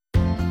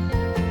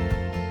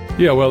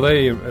Yeah, well,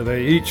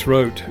 they each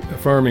wrote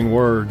affirming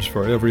words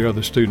for every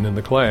other student in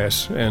the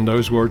class, and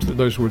those were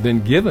then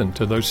given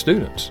to those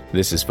students.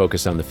 This is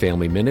Focus on the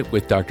Family Minute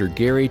with Dr.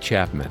 Gary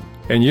Chapman.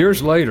 And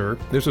years later,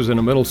 this was in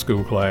a middle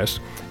school class,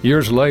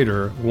 years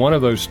later, one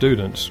of those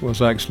students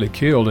was actually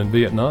killed in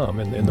Vietnam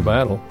in the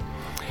battle.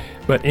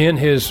 But in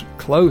his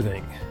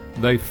clothing,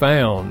 they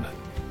found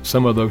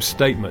some of those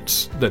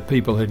statements that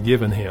people had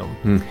given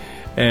him.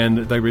 And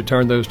they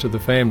returned those to the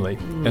family,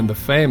 and the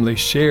family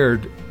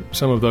shared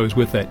some of those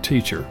with that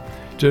teacher,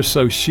 just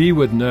so she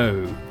would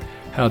know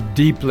how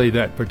deeply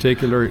that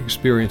particular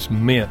experience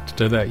meant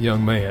to that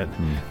young man,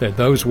 that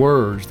those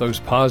words,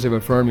 those positive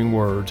affirming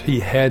words he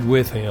had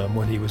with him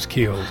when he was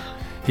killed,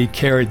 he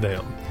carried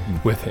them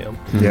with him.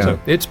 Yeah. So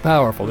it's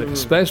powerful,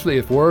 especially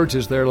if words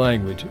is their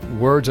language.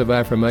 Words of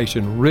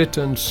affirmation,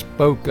 written,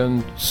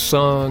 spoken,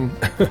 sung,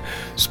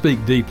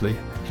 speak deeply.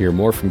 Hear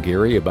more from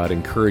Gary about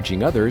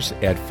encouraging others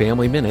at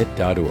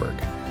FamilyMinute.org.